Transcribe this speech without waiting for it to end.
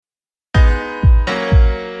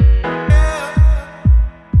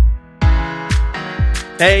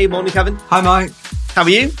Hey, morning, Kevin. Hi, Mike. How are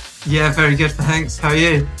you? Yeah, very good, thanks. How are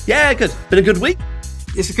you? Yeah, good. Been a good week?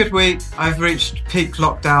 It's a good week. I've reached peak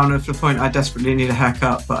lockdown of the point I desperately need a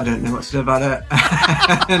haircut, but I don't know what to do about it.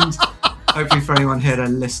 And hopefully for anyone here, they're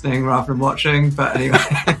listening rather than watching. But anyway,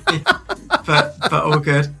 but all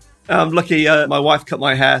good. I'm lucky my wife cut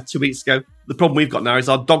my hair 2 weeks ago. The problem we've got now is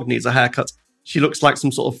our dog needs a haircut. She looks like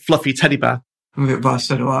some sort of fluffy teddy bear. I'm a bit biased,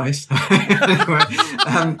 so do I. So anyway,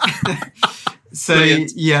 so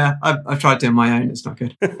Brilliant. yeah, I've tried doing my own. It's not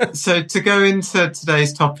good. So to go into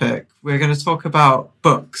today's topic, we're going to talk about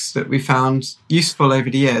books that we found useful over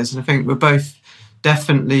the years. And I think we're both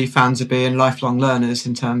definitely fans of being lifelong learners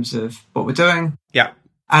in terms of what we're doing. Yeah.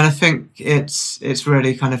 And I think it's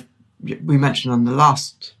really kind of, we mentioned on the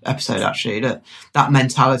last episode actually that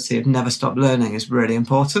mentality of never stop learning is really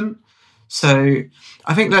important. So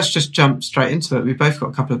I think let's just jump straight into it. We've both got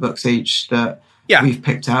a couple of books each that we've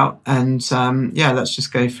picked out. And let's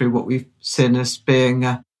just go through what we've seen as being,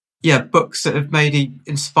 books that have maybe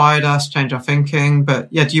inspired us, changed our thinking.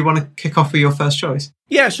 But do you want to kick off with your first choice?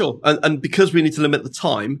 Yeah, sure. And because we need to limit the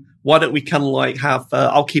time, why don't we kind of like have,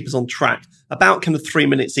 I'll keep us on track, about kind of 3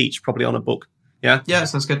 minutes each probably on a book. Yeah? Yeah,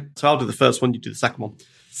 sounds good. So I'll do the first one, you do the second one.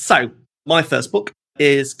 So my first book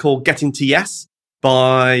is called Getting to Yes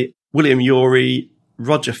by William Ury,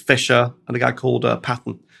 Roger Fisher, and a guy called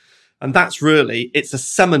Patton. And that's really, it's a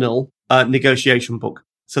seminal negotiation book.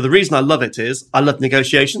 So the reason I love it is I love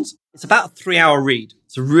negotiations. It's about a 3-hour read.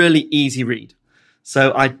 It's a really easy read.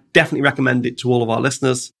 So I definitely recommend it to all of our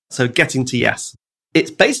listeners. So Getting to Yes. It's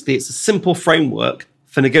a simple framework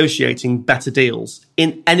for negotiating better deals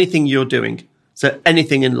in anything you're doing. So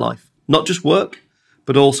anything in life, not just work,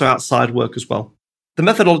 but also outside work as well. The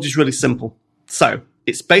methodology is really simple. So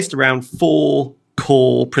it's based around 4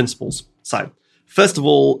 core principles. So first of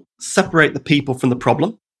all, separate the people from the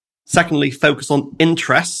problem. Secondly, focus on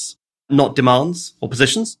interests, not demands or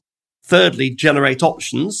positions. Thirdly, generate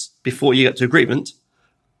options before you get to agreement.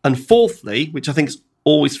 And fourthly, which I think is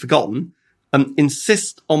always forgotten,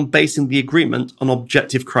 insist on basing the agreement on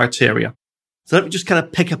objective criteria. So let me just kind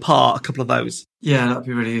of pick apart a couple of those. Yeah, that'd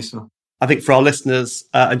be really useful. I think for our listeners,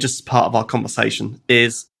 and just as part of our conversation,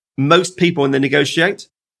 is most people when they negotiate,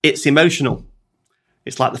 it's emotional.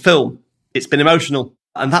 It's like the film. It's been emotional.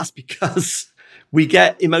 And that's because we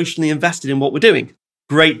get emotionally invested in what we're doing.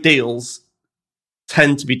 Great deals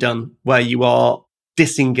tend to be done where you are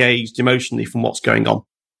disengaged emotionally from what's going on.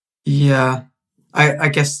 Yeah, I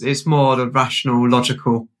guess it's more the rational,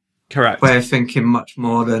 logical Correct. way of thinking much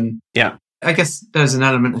more than... Yeah. I guess there's an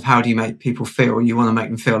element of how do you make people feel? You want to make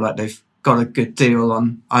them feel like they've got a good deal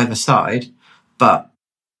on either side. But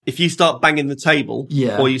if you start banging the table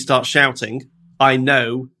or you start shouting, I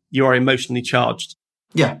know you are emotionally charged.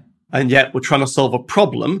 Yeah. And yet we're trying to solve a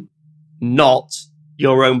problem, not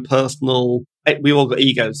your own personal... We all got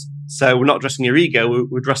egos. So we're not addressing your ego,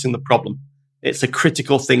 we're addressing the problem. It's a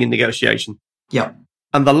critical thing in negotiation. Yeah.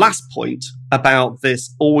 And the last point about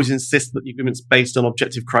this, always insist that the agreement's based on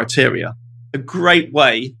objective criteria. A great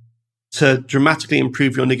way to dramatically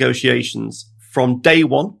improve your negotiations from day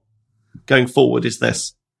one going forward is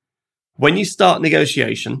this. When you start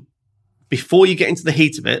negotiation, before you get into the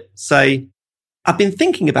heat of it, say, I've been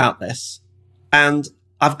thinking about this and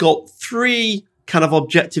I've got 3 kind of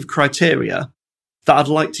objective criteria that I'd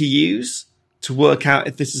like to use to work out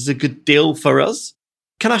if this is a good deal for us.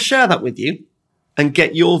 Can I share that with you and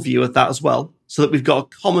get your view of that as well so that we've got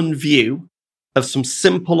a common view of some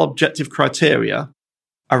simple objective criteria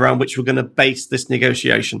around which we're going to base this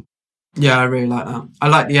negotiation? Yeah, I really like that. I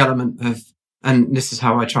like the element of, and this is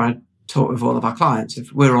how I try and talk with all of our clients.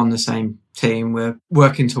 If we're on the same team, we're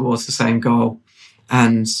working towards the same goal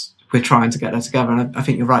and we're trying to get there together. And I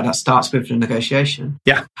think you're right. That starts with the negotiation.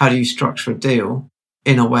 Yeah. How do you structure a deal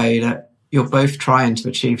in a way that you're both trying to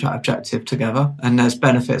achieve that objective together? And there's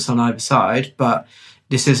benefits on either side, but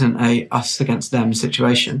this isn't a us against them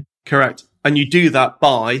situation. Correct. And you do that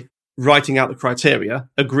by writing out the criteria,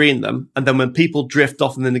 agreeing them. And then when people drift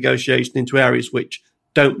off in the negotiation into areas which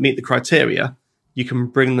don't meet the criteria, you can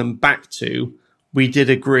bring them back to, we did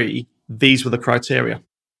agree, these were the criteria.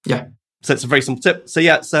 Yeah. So it's a very simple tip.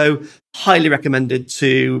 So highly recommended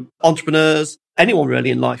to entrepreneurs, anyone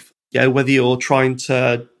really in life. Whether you're trying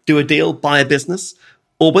to do a deal, buy a business,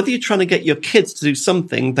 or whether you're trying to get your kids to do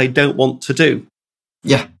something they don't want to do.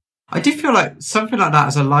 Yeah. I do feel like something like that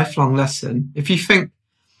is a lifelong lesson. If you think,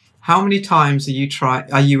 how many times are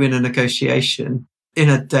you in a negotiation in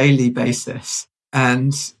a daily basis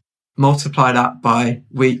and multiply that by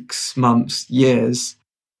weeks, months, years,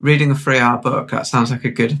 reading a 3-hour book, that sounds like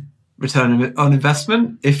a good return on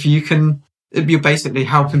investment. If you can You're basically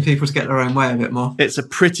helping people to get their own way a bit more. It's a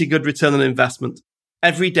pretty good return on investment.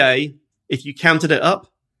 Every day, if you counted it up,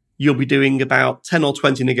 you'll be doing about 10 or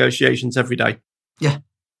 20 negotiations every day. Yeah.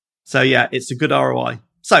 So yeah, it's a good ROI.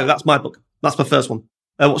 So that's my book. That's my first one.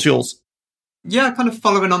 What's yours? Yeah, kind of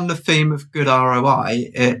following on the theme of good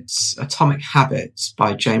ROI, it's Atomic Habits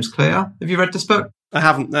by James Clear. Have you read this book? I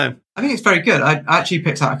haven't, no. I think it's very good. I actually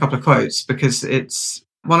picked out a couple of quotes because it's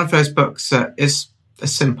one of those books that is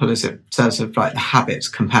as simple as it says of like the habits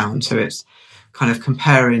compound. So it's kind of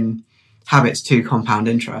comparing habits to compound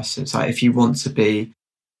interest. It's like if you want to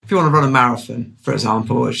run a marathon, for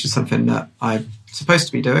example, which is something that I'm supposed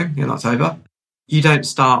to be doing in October, you don't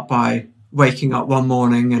start by waking up one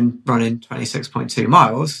morning and running 26.2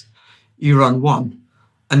 miles. You run 1.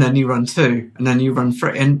 And then you run 2, and then you run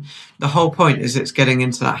 3. And the whole point is it's getting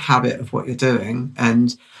into that habit of what you're doing.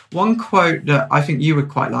 And one quote that I think you would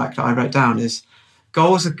quite like that I wrote down is,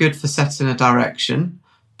 goals are good for setting a direction,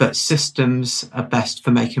 but systems are best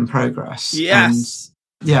for making progress. Yes.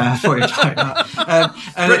 And, yeah, I thought you'd like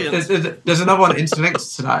that. And there's another one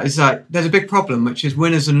interlinked to that. It's like, there's a big problem, which is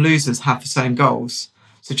winners and losers have the same goals.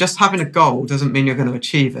 So just having a goal doesn't mean you're going to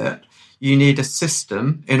achieve it. You need a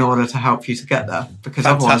system in order to help you to get there, because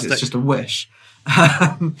otherwise it's just a wish.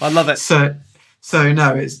 I love it. So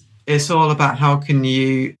no, it's all about how can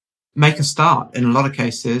you make a start in a lot of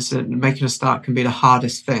cases, and making a start can be the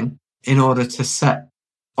hardest thing in order to set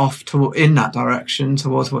off in that direction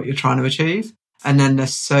towards what you're trying to achieve. And then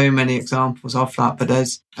there's so many examples of that, but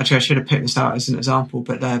I should have picked this out as an example,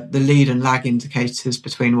 but the lead and lag indicators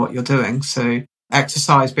between what you're doing. So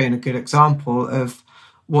exercise being a good example of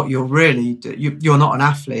what you're really you're not an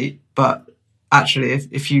athlete, but actually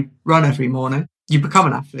if you run every morning, you become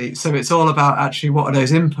an athlete. So it's all about actually what are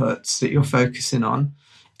those inputs that you're focusing on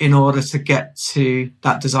in order to get to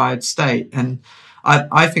that desired state. And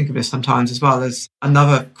I think of it sometimes as well as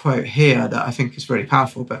another quote here that I think is really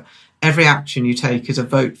powerful, but every action you take is a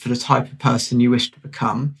vote for the type of person you wish to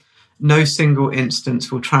become. No single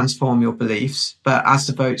instance will transform your beliefs, but as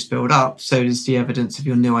the votes build up, so does the evidence of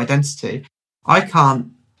your new identity. I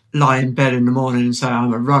can't lie in bed in the morning and say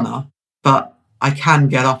I'm a runner, but I can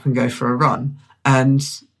get up and go for a run. And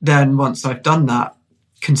then once I've done that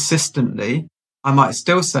consistently, I might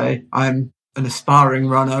still say I'm an aspiring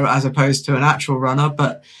runner as opposed to an actual runner,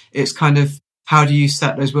 but it's kind of how do you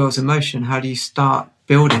set those wheels in motion? How do you start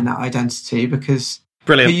building that identity? Because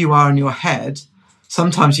Brilliant. Who you are in your head,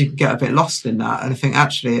 sometimes you can get a bit lost in that. And I think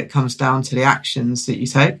actually it comes down to the actions that you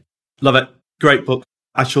take. Love it. Great book.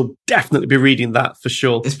 I shall definitely be reading that for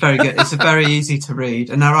sure. It's very good. It's very easy to read.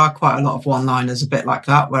 And there are quite a lot of one-liners a bit like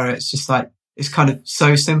that, where it's just like, it's kind of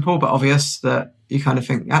so simple but obvious that you kind of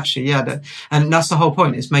think, actually, yeah. And that's the whole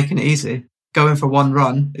point, is making it easy. Going for one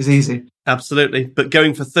run is easy. Absolutely. But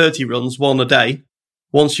going for 30 runs, one a day,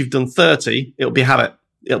 once you've done 30, it'll be a habit.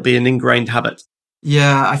 It'll be an ingrained habit.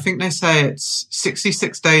 Yeah, I think they say it's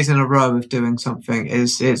 66 days in a row of doing something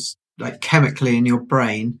is like chemically in your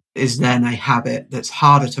brain is then a habit that's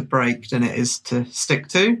harder to break than it is to stick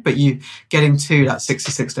to. But you getting to that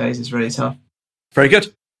 66 days is really tough. Very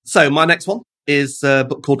good. So my next one is a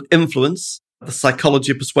book called Influence, The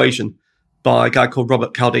Psychology of Persuasion by a guy called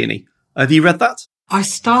Robert Cialdini. Have you read that? I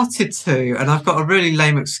started to, and I've got a really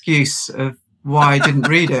lame excuse of why I didn't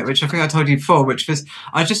read it, which I think I told you before, which was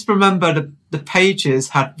I just remember the pages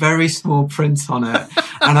had very small print on it.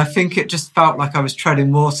 And I think it just felt like I was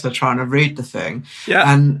treading water trying to read the thing.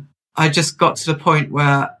 Yeah. And I just got to the point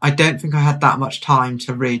where I don't think I had that much time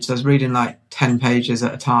to read. So I was reading like 10 pages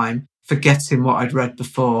at a time, forgetting what I'd read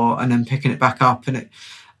before and then picking it back up. And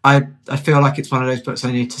I feel like it's one of those books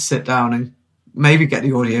I need to sit down and maybe get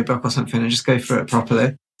the audiobook or something and just go through it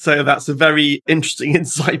properly. So that's a very interesting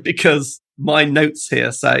insight, because my notes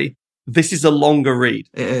here say this is a longer read.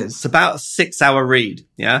 It is. It's about a 6-hour read,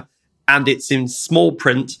 yeah? And it's in small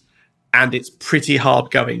print and it's pretty hard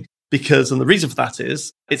going. And the reason for that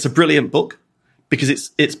is it's a brilliant book, because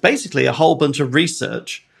it's basically a whole bunch of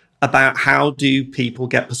research about how do people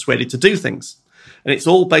get persuaded to do things. And it's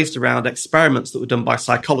all based around experiments that were done by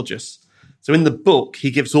psychologists. So in the book, he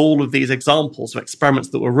gives all of these examples of experiments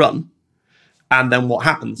that were run and then what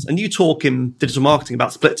happens. And you talk in digital marketing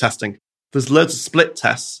about split testing. There's loads of split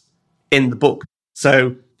tests in the book.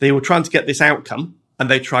 So they were trying to get this outcome and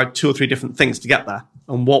they tried 2 or 3 different things to get there.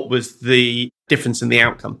 And what was the difference in the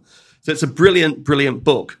outcome? So it's a brilliant, brilliant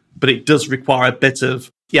book, but it does require a bit of,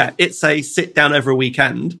 it's a sit down over a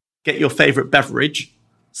weekend, get your favorite beverage,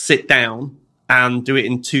 sit down and do it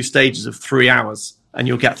in 2 stages of 3 hours and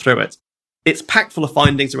you'll get through it. It's packed full of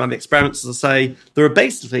findings around the experiments. As I say, there are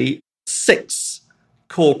basically 6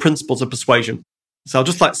 core principles of persuasion. So I'll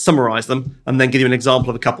just summarize them and then give you an example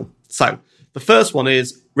of a couple. So the first one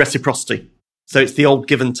is reciprocity. So it's the old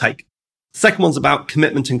give and take. The second one's about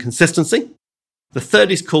commitment and consistency. The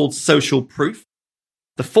third is called social proof.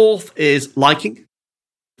 The fourth is liking.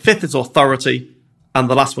 The fifth is authority. And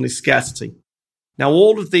the last one is scarcity. Now,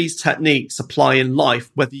 all of these techniques apply in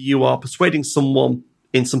life, whether you are persuading someone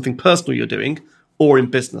in something personal you're doing or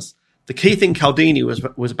in business. The key thing Cialdini was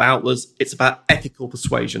it's about ethical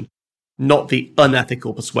persuasion, not the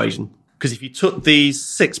unethical persuasion. Because if you took these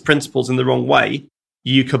 6 principles in the wrong way,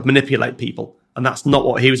 you could manipulate people. And that's not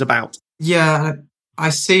what he was about. Yeah, I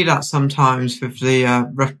see that sometimes with the,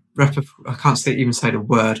 I can't even say the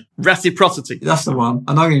word. Reciprocity. That's the one.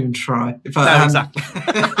 I'm not going to even try. No, exactly.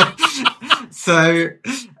 So,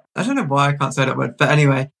 I don't know why I can't say that word. But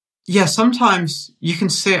anyway, yeah, sometimes you can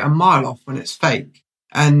see it a mile off when it's fake.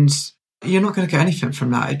 And you're not going to get anything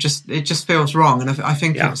from that. It just feels wrong. And I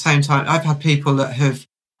think at the same time, I've had people that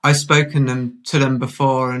I've spoken to them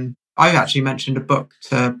before, and I've actually mentioned a book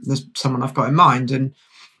to someone I've got in mind, and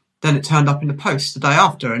then it turned up in the post the day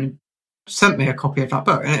after and sent me a copy of that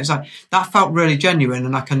book. And it's like, that felt really genuine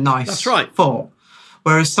and like a nice thought.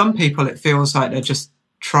 Whereas some people, it feels like they're just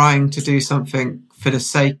trying to do something for the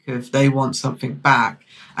sake of they want something back,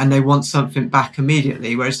 and they want something back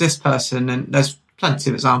immediately. Whereas this person, and there's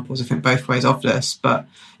plenty of examples, I think, both ways of this, but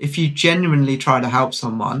if you genuinely try to help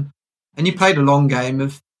someone and you play the long game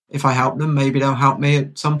of, if I help them, maybe they'll help me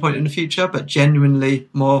at some point in the future, but genuinely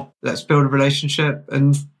more, let's build a relationship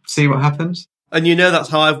and see what happens. And that's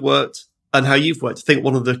how I've worked and how you've worked. I think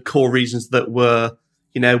one of the core reasons that we're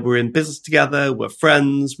in business together, we're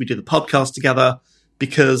friends, we do the podcast together,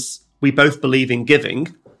 because we both believe in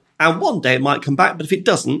giving. And one day it might come back, but if it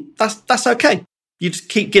doesn't, that's okay. You just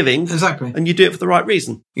keep giving. Exactly. And you do it for the right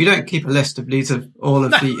reason. You don't keep a list of all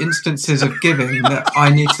of the instances of giving that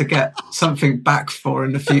I need to get something back for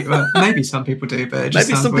in the future. Well, maybe some people do, but it just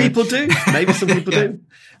maybe some weird. people do. Maybe some people do.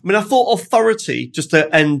 I mean, I thought authority, just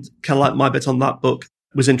to end kind of like my bit on that book,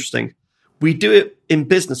 was interesting. We do it in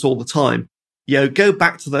business all the time. Go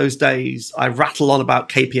back to those days. I rattle on about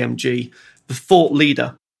KPMG, the thought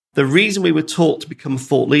leader. The reason we were taught to become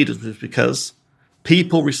thought leaders was because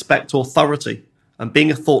people respect authority. And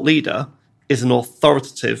being a thought leader is an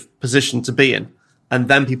authoritative position to be in. And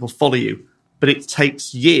then people follow you. But it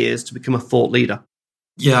takes years to become a thought leader.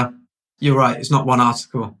 Yeah, you're right. It's not one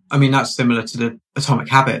article. I mean, that's similar to the Atomic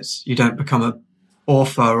Habits. You don't become an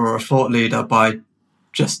author or a thought leader by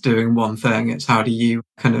just doing one thing. It's how do you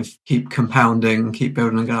kind of keep compounding, keep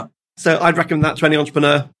building it up. So I'd recommend that to any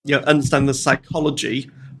entrepreneur. Understand the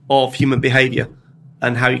psychology of human behavior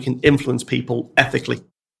and how you can influence people ethically.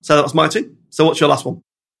 So that was my 2. So what's your last one?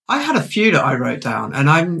 I had a few that I wrote down, and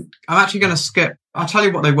I'm actually going to skip. I'll tell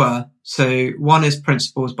you what they were. So one is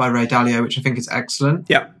Principles by Ray Dalio, which I think is excellent.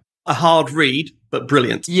 Yeah. A hard read, but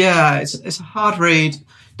brilliant. Yeah, it's a hard read.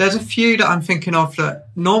 There's a few that I'm thinking of that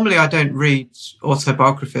normally I don't read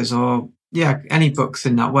autobiographies or any books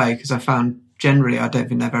in that way, because I found generally I don't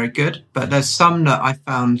think they're very good. But there's some that I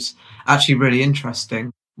found actually really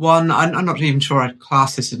interesting. One, I'm not even sure I'd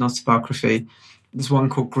class this as an autobiography. There's one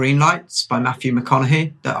called Green Lights by Matthew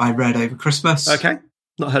McConaughey that I read over Christmas. Okay,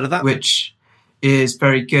 not heard of that. Which is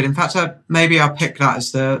very good. In fact, maybe I'll pick that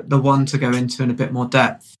as the one to go into in a bit more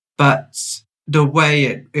depth. But the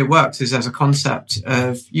way it works is there's a concept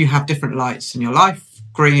of you have different lights in your life,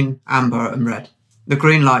 green, amber and red. The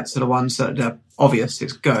green lights are the ones that are obvious.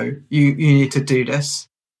 It's go. You need to do this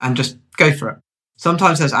and just go for it.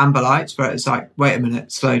 Sometimes there's amber lights where it's like, wait a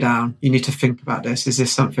minute, slow down. You need to think about this. Is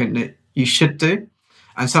this something that you should do?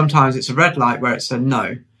 And sometimes it's a red light where it's a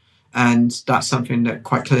no. And that's something that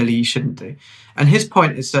quite clearly you shouldn't do. And his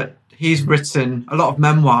point is that he's written a lot of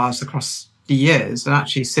memoirs across the years, and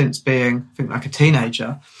actually since being, I think, like a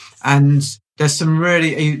teenager. And there's some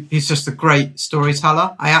really, he's just a great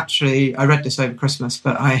storyteller. I read this over Christmas,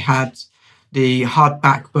 but I had the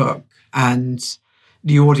hardback book and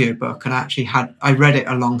the audiobook, and I read it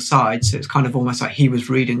alongside. So it's kind of almost like he was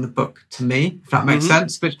reading the book to me, if that makes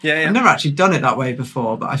sense. But I've never actually done it that way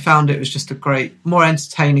before, but I found it was just a great, more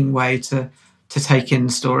entertaining way to take in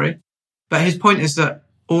the story. But his point is that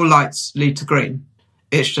all lights lead to green.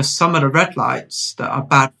 It's just some of the red lights that are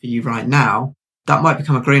bad for you right now, that might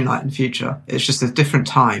become a green light in the future. It's just at different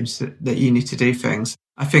times that you need to do things.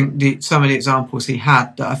 I think some of the examples he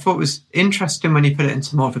had that I thought was interesting when he put it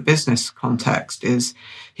into more of a business context is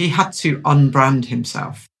he had to unbrand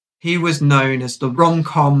himself. He was known as the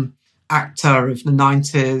rom-com actor of the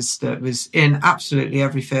 90s that was in absolutely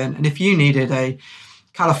everything. And if you needed a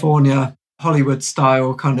California Hollywood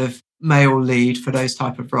style kind of male lead for those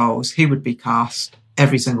type of roles, he would be cast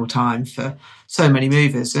every single time for so many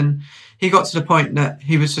movies. And he got to the point that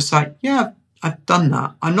he was just like, yeah, I've done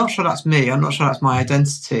that. I'm not sure that's me. I'm not sure that's my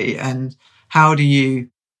identity. And how do you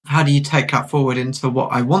take that forward into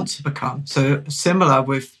what I want to become? So similar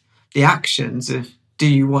with the actions of, do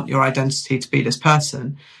you want your identity to be this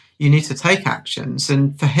person? You need to take actions.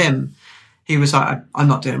 And for him, he was like, I'm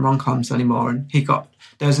not doing rom-coms anymore. And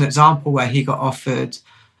there was an example where he got offered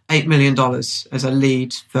 $8 million as a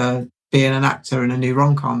lead for being an actor in a new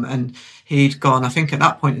rom-com. And he'd gone, I think at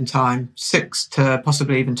that point in time, 6 to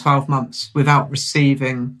possibly even 12 months without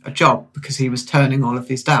receiving a job because he was turning all of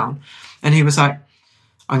these down. And he was like,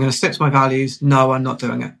 I'm going to stick to my values. No, I'm not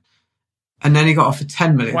doing it. And then he got offered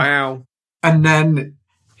 10 million. Wow. And then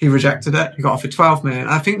he rejected it. He got offered 12 million.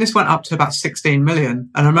 I think this went up to about 16 million.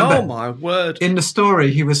 And I remember, oh my word, in the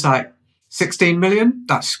story, he was like, 16 million?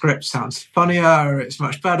 That script sounds funnier. It's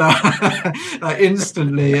much better. Like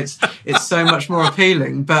instantly, it's so much more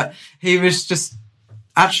appealing. But he was just,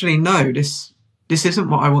 actually, no, this isn't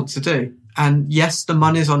what I want to do. And yes, the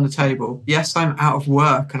money's on the table. Yes, I'm out of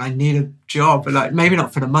work and I need a job. Like maybe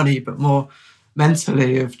not for the money, but more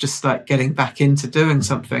mentally of just like getting back into doing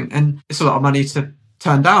something. And it's a lot of money to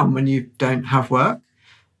turn down when you don't have work.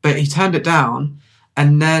 But he turned it down.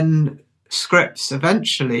 And then scripts,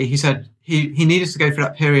 eventually, he said he needed to go through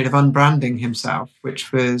that period of unbranding himself,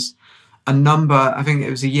 which was a number, I think it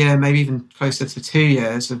was a year, maybe even closer to 2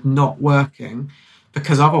 years of not working,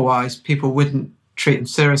 because otherwise people wouldn't treat him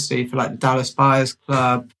seriously for like the Dallas Buyers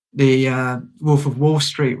Club, the Wolf of Wall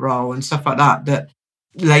Street role and stuff like that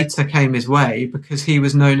later came his way because he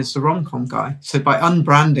was known as the rom-com guy. So by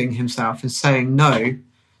unbranding himself and saying no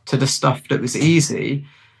to the stuff that was easy,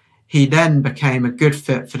 he then became a good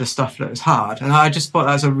fit for the stuff that was hard. And I just thought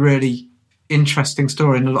that was a really interesting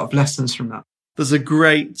story and a lot of lessons from that. There's a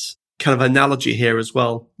great kind of analogy here as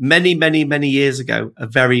well. Many, many, many years ago, a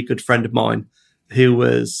very good friend of mine who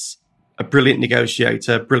was a brilliant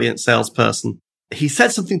negotiator, brilliant salesperson, he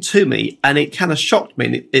said something to me and it kind of shocked me.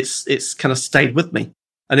 And it's kind of stayed with me.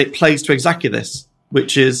 And it plays to exactly this,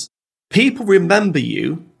 which is people remember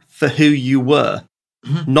you for who you were,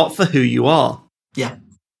 not for who you are. Yeah.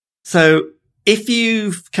 So if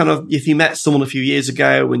you met someone a few years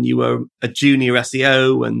ago when you were a junior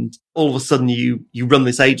SEO and all of a sudden you run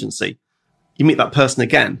this agency, you meet that person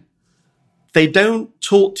again, they don't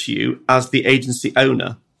talk to you as the agency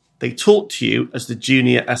owner. They talk to you as the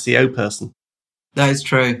junior SEO person. That is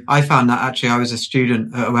true. I found that actually I was a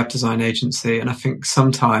student at a web design agency, and I think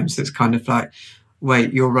sometimes it's kind of like,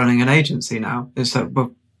 wait, you're running an agency now? It's like,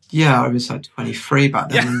 well, yeah, I was like 23 back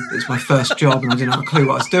then. Yeah. And it was my first job and I didn't have a clue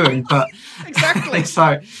what I was doing. But exactly. It's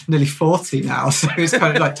like nearly 40 now. So it's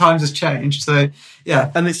kind of like times has changed. So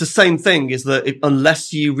yeah. And it's the same thing is that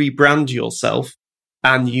unless you rebrand yourself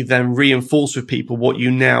and you then reinforce with people what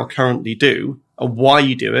you now currently do and why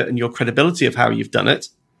you do it and your credibility of how you've done it,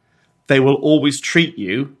 they will always treat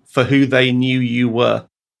you for who they knew you were.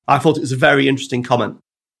 I thought it was a very interesting comment.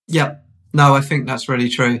 Yeah. No, I think that's really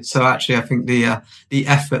true. So actually, I think the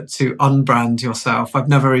effort to unbrand yourself, I've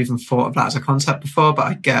never even thought of that as a concept before, but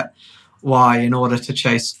I get why in order to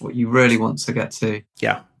chase what you really want to get to.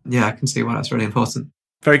 Yeah. Yeah, I can see why that's really important.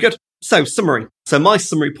 Very good. So summary. So my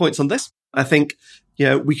summary points on this, I think,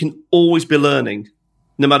 we can always be learning.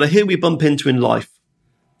 No matter who we bump into in life,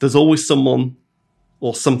 there's always someone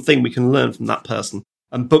or something we can learn from that person.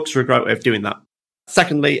 And books are a great way of doing that.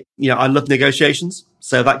 Secondly, I love negotiations.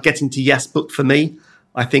 So that Getting to Yes book for me,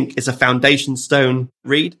 I think is a foundation stone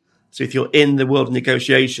read. So if you're in the world of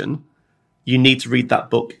negotiation, you need to read that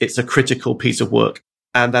book. It's a critical piece of work.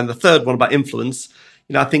 And then the third one about influence,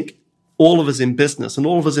 I think all of us in business and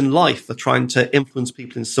all of us in life are trying to influence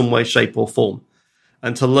people in some way, shape or form.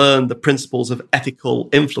 And to learn the principles of ethical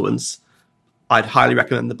influence, I'd highly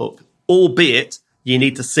recommend the book, albeit you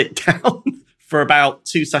need to sit down for about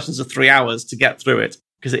 2 sessions of 3 hours to get through it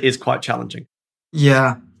because it is quite challenging.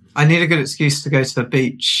 Yeah, I need a good excuse to go to the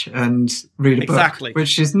beach and read a book,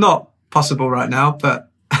 which is not possible right now,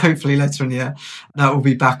 but hopefully later in the year, that will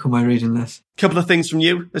be back on my reading list. A couple of things from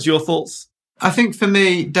you as your thoughts. I think for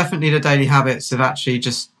me, definitely the daily habits of actually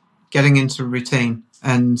just getting into a routine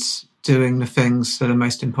and doing the things that are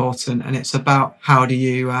most important. And it's about how do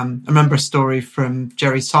you, I remember a story from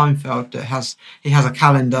Jerry Seinfeld that he has a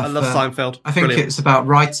calendar. I love Seinfeld. I think Brilliant. It's about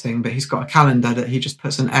writing, but he's got a calendar that he just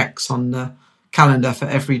puts an X on the calendar for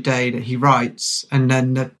every day that he writes. And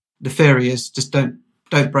then the theory is just don't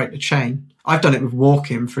break the chain. I've done it with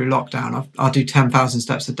walking through lockdown. I'll do 10,000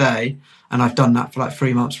 steps a day. And I've done that for like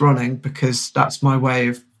 3 months running because that's my way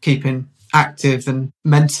of keeping active and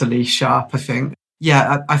mentally sharp, I think.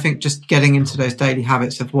 Yeah, I think just getting into those daily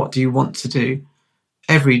habits of what do you want to do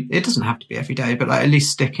it doesn't have to be every day, but like at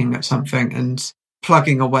least sticking at something and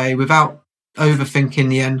plugging away without overthinking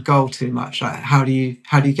the end goal too much. Like how do you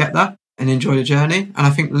get there and enjoy the journey? And I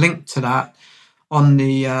think linked to that on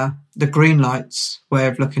the green lights way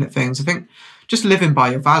of looking at things, I think just living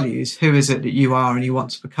by your values. Who is it that you are and you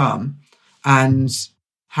want to become? And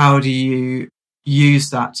how do you use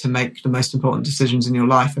that to make the most important decisions in your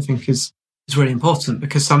life? I think is really important,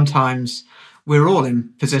 because sometimes we're all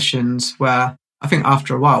in positions where I think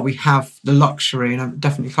after a while we have the luxury, and I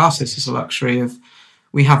definitely class this as a luxury, of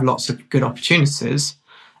we have lots of good opportunities,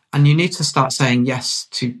 and you need to start saying yes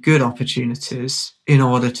to good opportunities in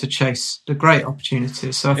order to chase the great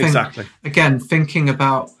opportunities. So I think, again, thinking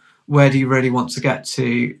about where do you really want to get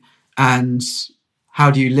to, and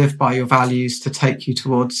how do you live by your values to take you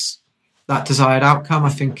towards that desired outcome, I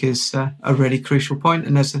think is a really crucial point.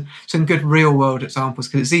 And there's some good real world examples,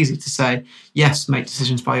 because it's easy to say, yes, make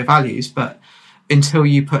decisions by your values, but until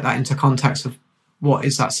you put that into context of what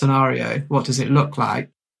is that scenario, what does it look like,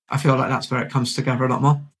 I feel like that's where it comes together a lot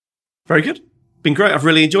more. Very good. Been great. I've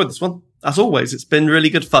really enjoyed this one. As always, it's been really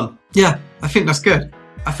good fun. Yeah, I think that's good.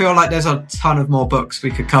 I feel like there's a ton of more books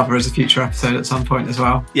we could cover as a future episode at some point as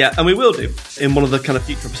well. Yeah, and we will do. In one of the kind of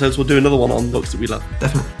future episodes, we'll do another one on books that we love.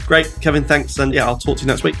 Definitely. Great. Kevin, thanks. And yeah, I'll talk to you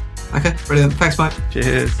next week. Okay, brilliant. Thanks, Mike.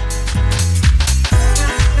 Cheers.